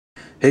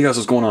Hey guys,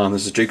 what's going on?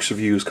 This is Jake's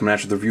Reviews coming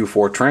at you with the review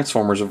for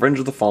Transformers Revenge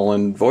of the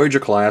Fallen,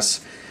 Voyager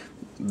Class,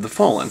 The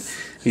Fallen.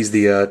 He's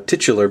the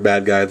titular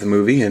bad guy of the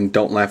movie, and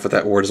don't laugh at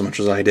that word as much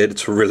as I did,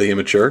 it's really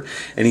immature.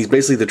 And he's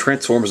basically the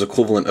Transformers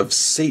equivalent of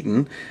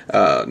Satan,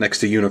 next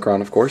to Unicron,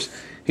 of course.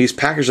 He's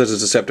packaged as a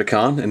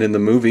Decepticon, and in the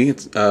movie,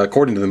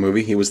 according to the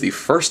movie, he was the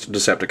first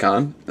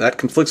Decepticon. That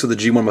conflicts with the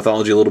G1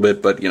 mythology a little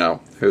bit, but, you know,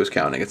 who's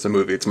counting? It's a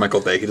movie. It's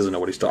Michael Bay. He doesn't know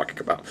what he's talking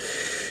about.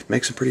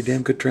 Makes some pretty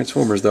damn good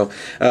Transformers, though.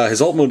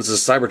 His alt mode is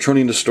a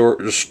Cybertronian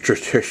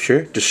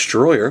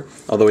Destroyer,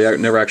 although he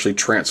never actually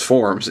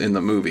transforms in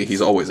the movie.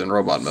 He's always in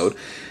robot mode.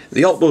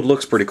 The alt mode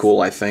looks pretty cool,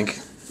 I think,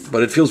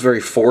 but it feels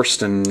very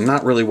forced and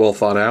not really well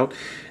thought out.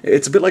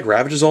 It's a bit like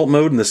Ravage's alt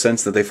mode in the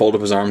sense that they fold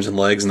up his arms and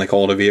legs and they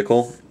call it a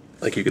vehicle.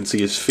 Like, you can see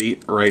his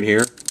feet right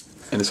here,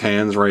 and his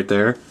hands right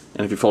there.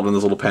 And if you fold in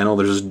this little panel,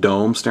 there's this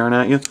dome staring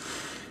at you.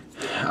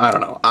 I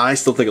don't know. I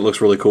still think it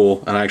looks really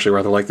cool, and I actually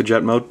rather like the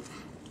jet mode.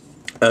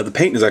 The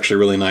paint is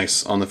actually really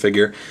nice on the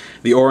figure.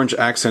 The orange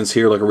accents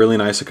here look really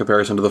nice in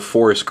comparison to the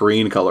forest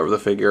green color of the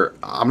figure.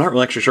 I'm not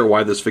really actually sure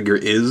why this figure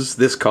is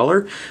this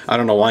color. I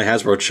don't know why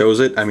Hasbro chose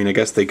it. I mean, I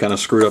guess they kind of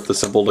screwed up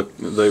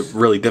the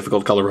really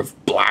difficult color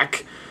of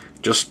black.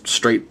 Just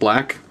straight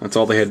black. That's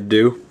all they had to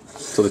do.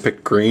 So they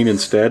picked green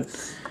instead.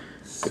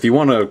 If you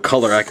want a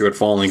color-accurate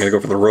Fallen, you gotta go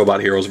for the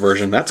Robot Heroes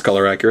version. That's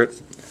color-accurate,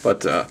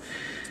 but I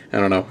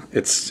don't know.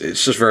 It's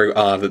just very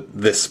odd that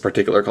this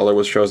particular color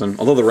was chosen.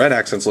 Although the red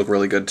accents look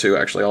really good too.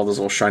 Actually, all those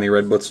little shiny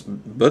red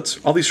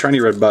butts, all these shiny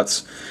red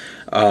butts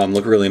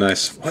look really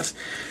nice. What?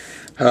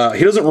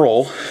 He doesn't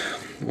roll,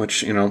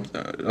 which, you know,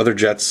 other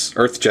jets,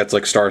 Earth jets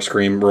like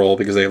Starscream roll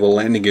because they have a little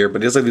landing gear.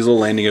 But he has like these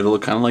little landing gear that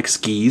look kind of like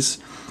skis,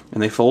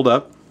 and they fold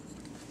up.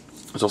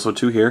 There's also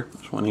two here.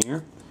 There's one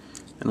here.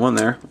 And one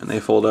there, and they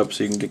fold up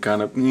so you can get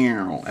kind of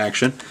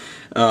action.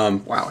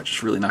 Wow, I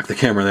just really knocked the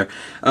camera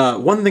there.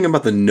 One thing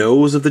about the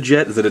nose of the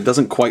jet is that it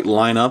doesn't quite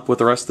line up with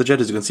the rest of the jet.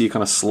 As you can see, it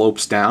kind of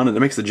slopes down, and it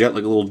makes the jet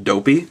look a little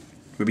dopey,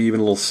 maybe even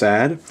a little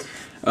sad.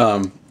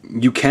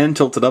 You can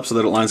tilt it up so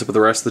that it lines up with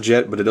the rest of the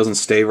jet, but it doesn't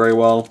stay very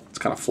well. It's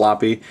kind of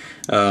floppy.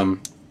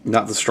 Not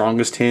the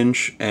strongest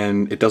hinge,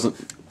 and it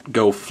doesn't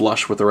go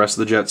flush with the rest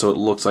of the jet, so it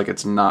looks like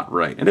it's not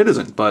right. And it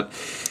isn't, but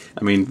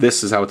I mean,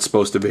 this is how it's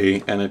supposed to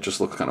be, and it just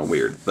looks kind of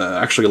weird.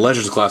 Actually,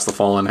 Legends Class The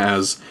Fallen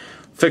has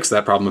fixed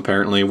that problem,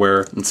 apparently,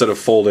 where instead of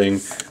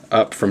folding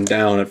up from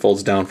down, it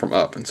folds down from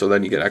up, and so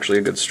then you get actually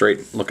a good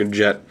straight-looking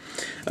jet.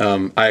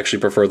 I actually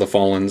prefer the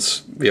Fallen's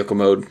vehicle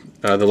mode,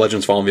 the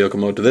Legends Fallen vehicle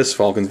mode, to this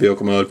Falcon's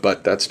vehicle mode,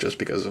 but that's just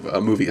because of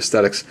movie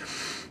aesthetics.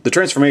 The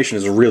transformation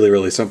is really,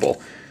 really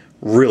simple.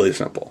 Really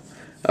simple.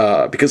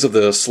 Because of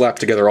the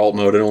slap-together alt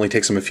mode, it only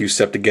takes him a few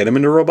steps to get him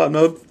into robot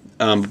mode.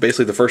 But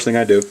basically, the first thing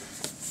I do,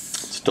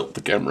 tilt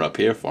the camera up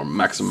here for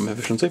maximum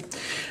efficiency.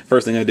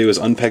 First thing I do is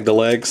unpeg the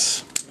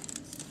legs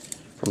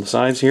from the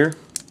sides here.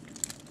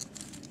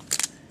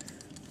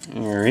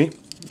 Alright,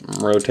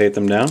 rotate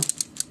them down.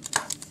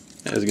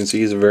 As you can see,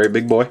 he's a very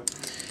big boy.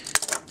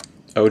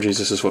 Oh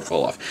Jesus, his foot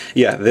fell off.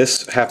 Yeah,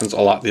 this happens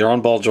a lot. They're on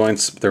ball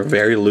joints. They're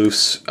very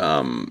loose.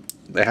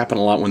 They happen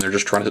a lot when they're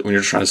just trying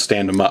to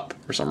stand them up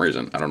for some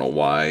reason. I don't know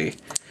why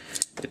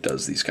it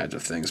does these kinds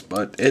of things,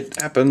 but it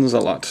happens a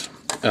lot.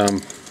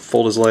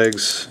 Fold his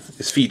legs,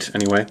 his feet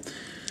anyway,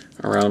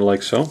 around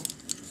like so.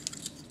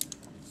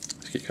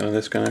 Let's get kind of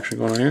this kind of action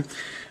going on here.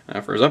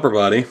 Now for his upper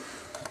body,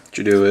 what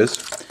you do is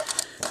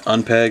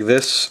unpeg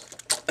this,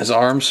 his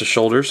arms, his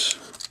shoulders,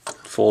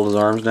 fold his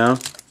arms down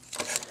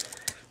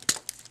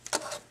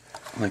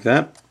like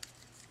that.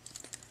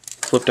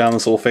 Flip down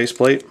this little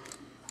faceplate,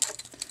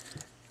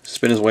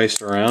 spin his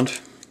waist around,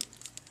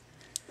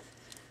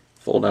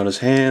 fold out his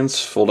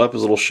hands, fold up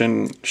his little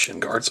shin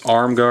guards,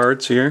 arm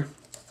guards here.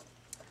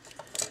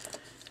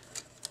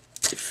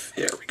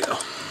 There we go.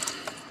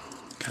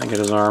 Kind of get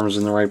his arms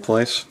in the right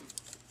place,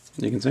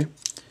 you can see.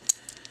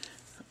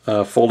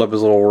 Fold up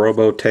his little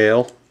robo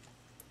tail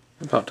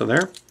about to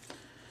there.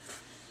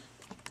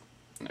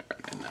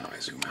 Alright, and now I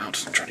zoom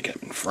out and try to get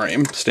him in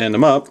frame. Stand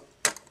him up,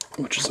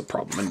 which is a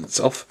problem in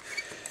itself.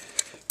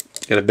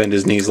 Gotta bend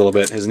his knees a little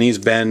bit. His knees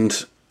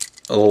bend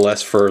a little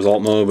less for his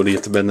alt mode, but you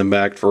have to bend them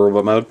back for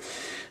robot mode.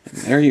 And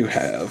there you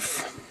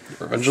have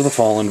Revenge of the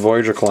Fallen,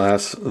 Voyager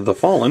Class, The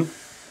Fallen,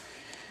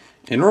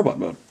 in robot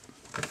mode.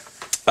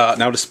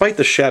 Now, despite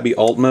the shabby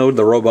alt mode,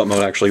 the robot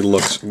mode actually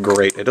looks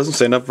great. It doesn't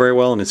stand up very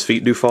well, and his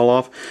feet do fall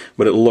off,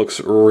 but it looks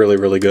really,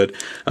 really good.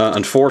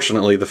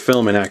 Unfortunately, the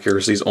film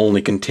inaccuracies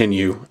only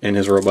continue in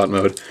his robot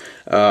mode.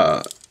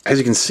 As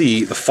you can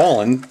see, the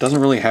Fallen doesn't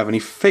really have any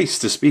face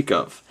to speak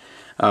of.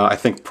 I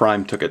think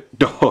Prime took it.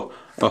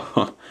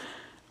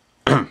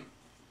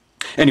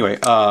 Anyway,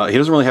 he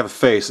doesn't really have a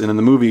face, and in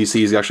the movie you see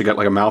he's actually got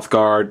like a mouth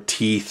guard,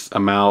 teeth, a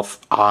mouth,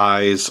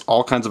 eyes,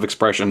 all kinds of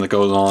expression that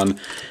goes on,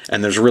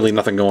 and there's really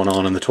nothing going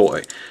on in the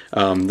toy.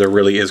 There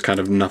really is kind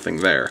of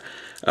nothing there.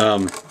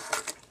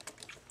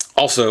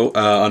 Also,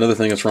 another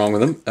thing that's wrong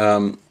with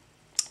him,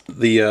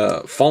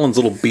 the Fallen's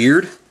little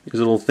beard, these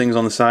little things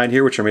on the side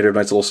here, which are made of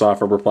nice little soft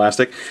rubber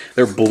plastic,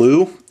 they're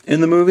blue in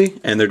the movie,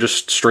 and they're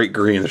just straight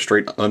green. They're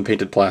straight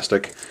unpainted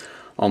plastic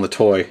on the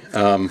toy.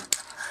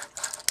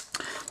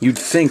 You'd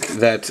think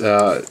that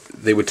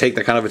they would take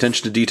that kind of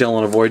attention to detail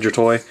on a Voyager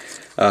toy,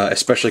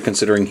 especially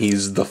considering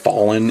he's the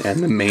Fallen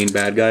and the main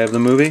bad guy of the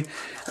movie.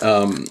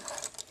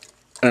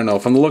 I don't know,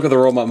 from the look of the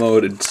robot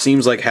mode, it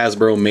seems like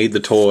Hasbro made the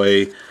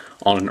toy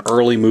on an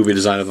early movie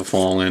design of the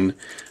Fallen,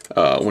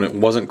 when it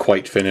wasn't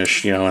quite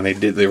finished, you know, and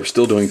they were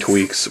still doing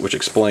tweaks, which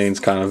explains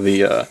kind of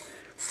the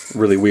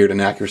really weird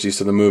inaccuracies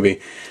to the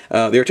movie.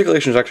 The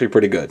articulation is actually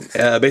pretty good.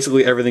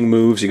 Basically everything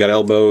moves. You got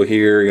elbow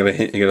here, you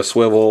got a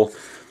swivel,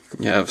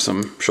 you have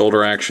some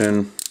shoulder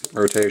action,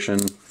 rotation,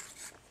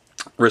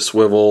 wrist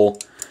swivel.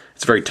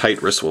 It's a very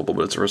tight wrist swivel,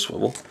 but it's a wrist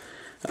swivel.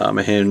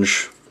 A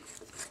hinge.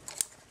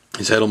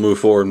 His head will move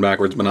forward and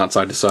backwards, but not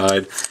side to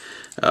side.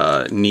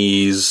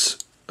 Knees,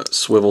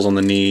 swivels on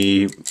the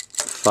knee.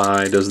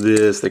 Thigh does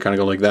this. They kind of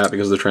go like that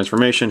because of the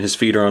transformation. His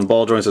feet are on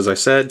ball joints, as I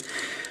said.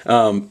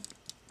 But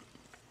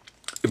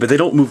they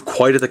don't move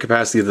quite at the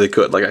capacity that they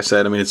could. Like I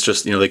said, I mean, it's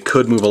just, you know, they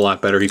could move a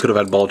lot better. He could have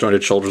had ball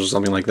jointed shoulders or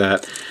something like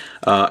that.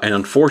 And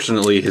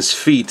unfortunately, his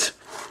feet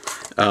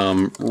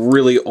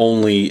really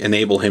only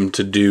enable him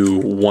to do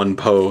one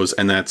pose,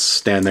 and that's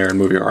stand there and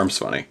move your arms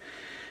funny.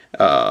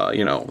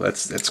 You know,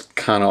 that's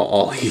kind of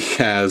all he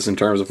has in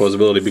terms of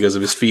posability, because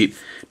of his feet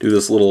do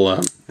this little,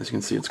 as you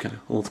can see, it's kind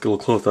of a little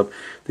close up.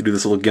 They do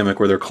this little gimmick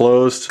where they're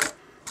closed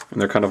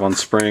and they're kind of on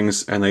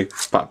springs and they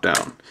pop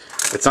down.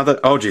 It's not that,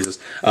 oh Jesus,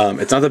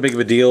 it's not that big of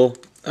a deal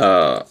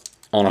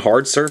on a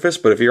hard surface,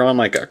 but if you're on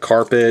like a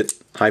carpet,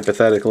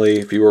 hypothetically,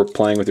 if you were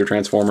playing with your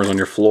Transformers on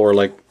your floor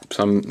like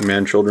some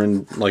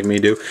man-children like me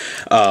do,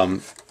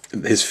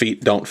 his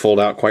feet don't fold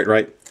out quite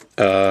right,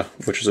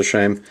 which is a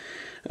shame.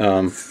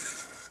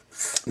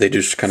 They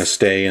just kind of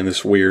stay in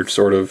this weird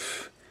sort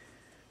of,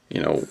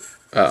 you know,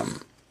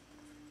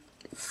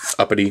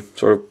 uppity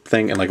sort of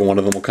thing, and like one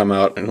of them will come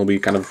out and he'll be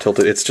kind of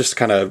tilted. It's just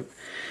kind of,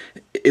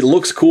 it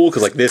looks cool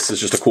because like this is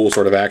just a cool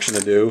sort of action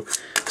to do,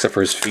 except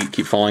for his feet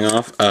keep falling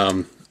off,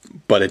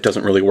 but it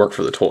doesn't really work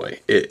for the toy.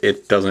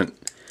 It doesn't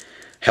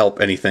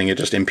help anything. It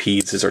just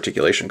impedes his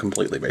articulation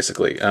completely,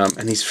 basically.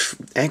 And these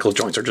ankle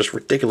joints are just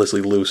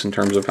ridiculously loose in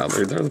terms of how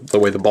they're the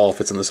way the ball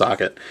fits in the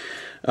socket.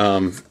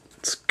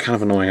 It's kind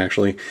of annoying,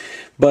 actually.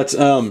 But,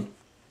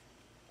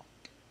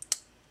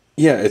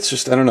 yeah, it's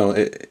just, I don't know,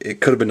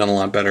 it could have been done a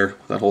lot better,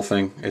 that whole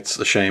thing. It's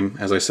a shame,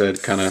 as I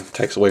said, kind of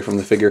takes away from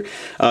the figure.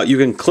 You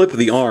can clip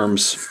the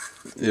arms.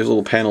 There's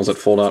little panels that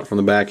fold out from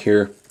the back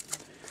here.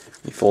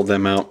 You fold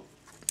them out.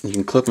 You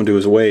can clip them to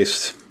his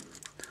waist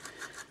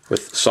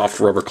with soft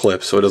rubber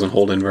clips, so it doesn't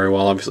hold in very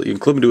well, obviously. You can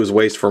clip them to his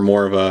waist for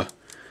more of a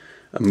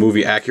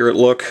movie-accurate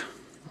look,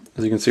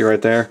 as you can see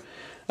right there.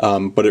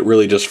 But it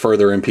really just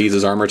further impedes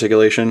his arm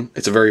articulation.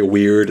 It's a very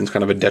weird and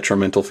kind of a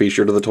detrimental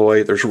feature to the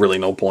toy. There's really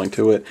no point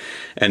to it.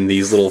 And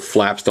these little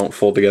flaps don't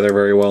fold together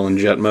very well in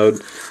jet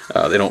mode.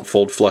 They don't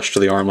fold flush to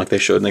the arm like they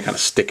should, and they kind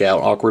of stick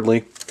out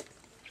awkwardly.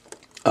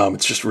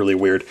 It's just really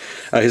weird.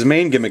 His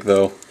main gimmick,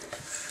 though,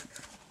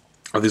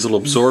 are these little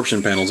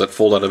absorption panels that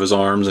fold out of his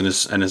arms and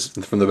his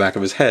from the back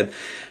of his head.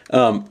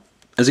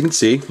 As you can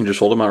see, you just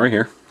fold them out right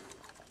here.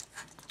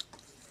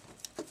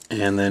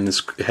 And then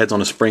his head's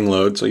on a spring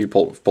load, so you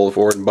pull it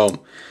forward and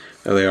boom,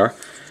 there they are.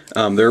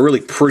 They're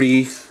really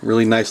pretty,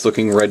 really nice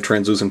looking red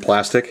translucent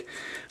plastic,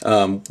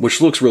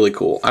 which looks really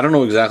cool. I don't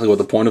know exactly what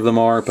the point of them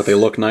are, but they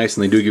look nice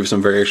and they do give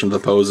some variation to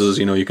the poses.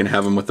 You know, you can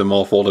have them with them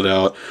all folded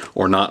out,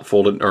 or not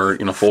folded, or,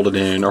 you know, folded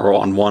in, or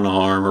on one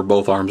arm, or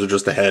both arms, or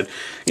just the head.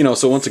 You know,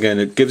 so once again,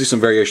 it gives you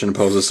some variation in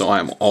poses, so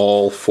I'm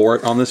all for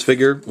it on this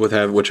figure,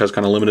 which has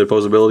kind of limited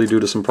posability due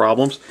to some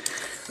problems.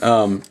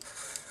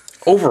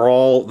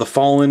 Overall, the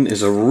Fallen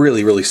is a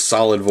really, really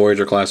solid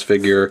Voyager class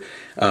figure.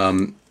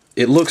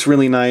 It looks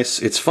really nice,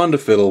 it's fun to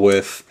fiddle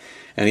with,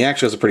 and he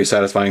actually has a pretty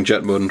satisfying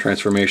jet mode and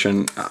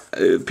transformation.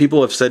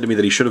 People have said to me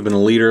that he should have been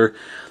a leader.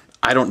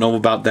 I don't know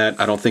about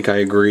that. I don't think I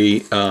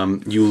agree.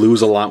 You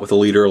lose a lot with a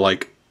leader,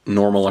 like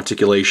normal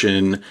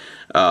articulation,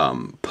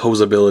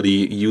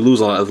 posability. You lose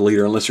a lot with a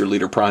leader unless you're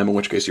leader prime, in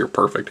which case you're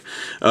perfect.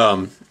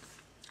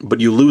 But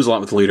you lose a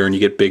lot with the leader, and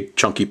you get big,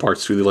 chunky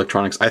parts through the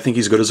electronics. I think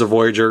he's good as a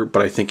Voyager,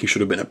 but I think he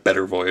should have been a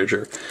better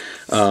Voyager.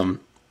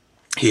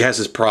 He has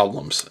his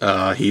problems.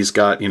 He's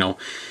got, you know,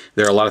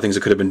 there are a lot of things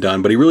that could have been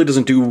done, but he really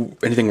doesn't do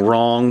anything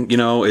wrong, you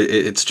know.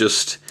 It's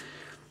just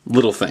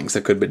little things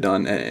that could be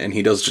done, and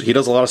he does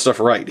a lot of stuff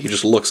right. He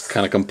just looks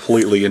kind of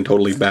completely and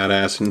totally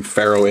badass and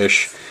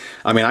Pharaoh-ish.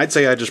 I mean, I'd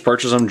say I'd just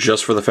purchase him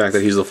just for the fact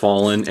that he's the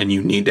Fallen, and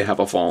you need to have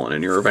a Fallen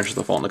in your Revenge of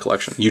the Fallen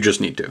collection. You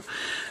just need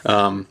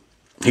to.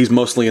 He's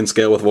mostly in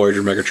scale with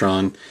Voyager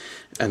Megatron,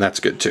 and that's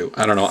good too.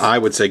 I don't know, I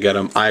would say get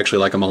him. I actually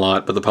like him a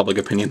lot, but the public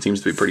opinion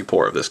seems to be pretty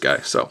poor of this guy.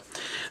 So,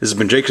 this has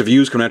been Jake's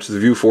Reviews, coming out to the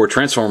review for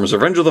Transformers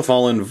Revenge of the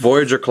Fallen,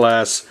 Voyager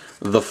class,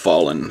 The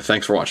Fallen.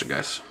 Thanks for watching,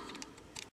 guys.